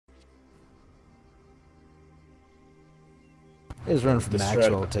He's running from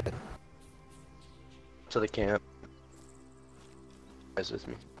Maxwell to the camp. Guys with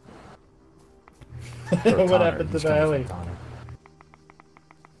me. What happened to the alley?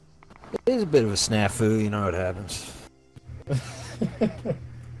 It's a bit of a snafu, you know what happens.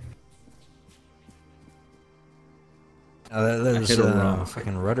 There's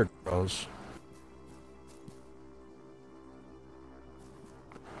fucking rudder girls.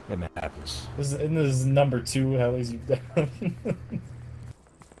 It happens. This is number 2 helis you've done.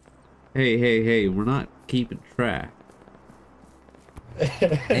 Hey, we're not keeping track.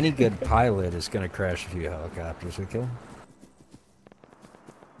 Any good pilot is gonna crash a few helicopters, okay?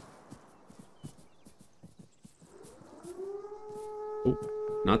 Oh,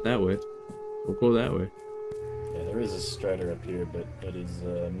 not that way. We'll go that way. Yeah, there is a Strider up here, but it is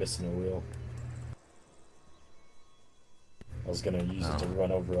missing a wheel. I was gonna use it to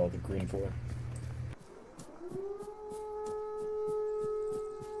run over all the green for.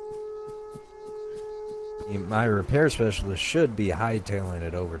 My repair specialist should be hightailing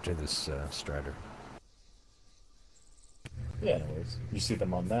it over to this Strider. Yeah, no worries. You see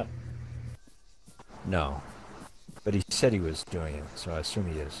them on that? No. But he said he was doing it, so I assume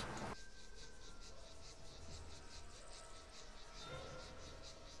he is.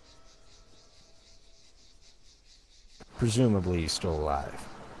 Presumably he's still alive.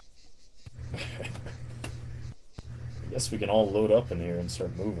 I guess we can all load up in here and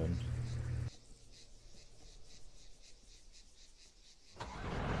start moving.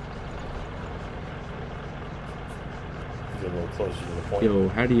 Get a little closer to the point. Yo,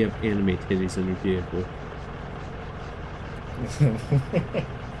 how do you have anime titties on your vehicle?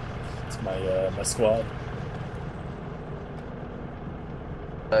 It's my squad.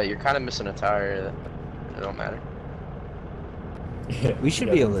 You're kind of missing a tire. It don't matter. Yeah, we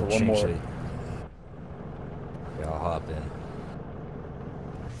should be able to change it. Yeah, I'll hop in.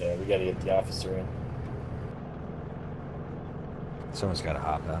 Yeah, we gotta get the officer in. Someone's gotta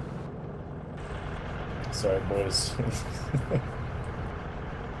hop out. Sorry, boys.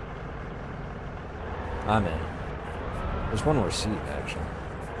 I'm in. There's one more seat, actually.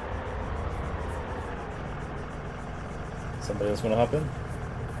 Somebody else wanna hop in?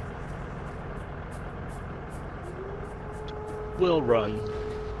 We'll run.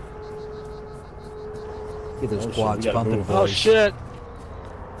 Get those shit, quads we gotta pumping, move. boys. Oh shit!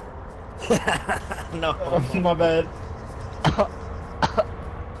 No. Oh, my bad.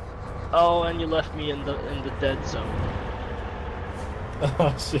 Oh, and you left me in the dead zone.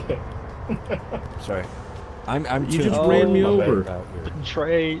 Oh shit. Sorry. I'm You too just ran me my bad.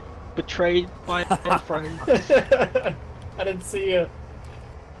 over. Betrayed by my friend. I didn't see you.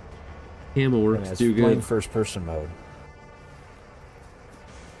 Camera Yeah, works it's too playing good. first person mode.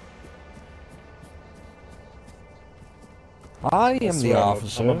 I am the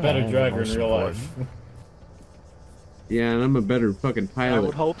officer. I'm a better I am the driver in most real important. life. Yeah, and I'm a better fucking I pilot.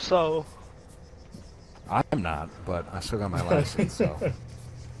 would hope so. I'm not, but I still got my license, so.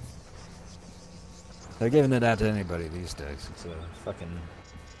 They're giving it out to anybody these days. It's a fucking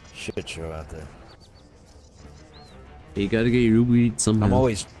shit show out there. You gotta get your Uber Eats somehow. I'm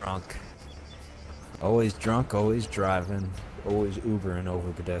always drunk. Always drunk, always driving, always Ubering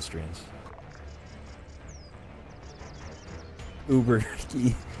over pedestrians. Uber,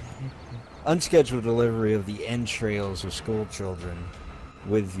 unscheduled delivery of the entrails of school children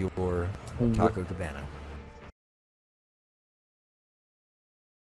with your Taco Cabana.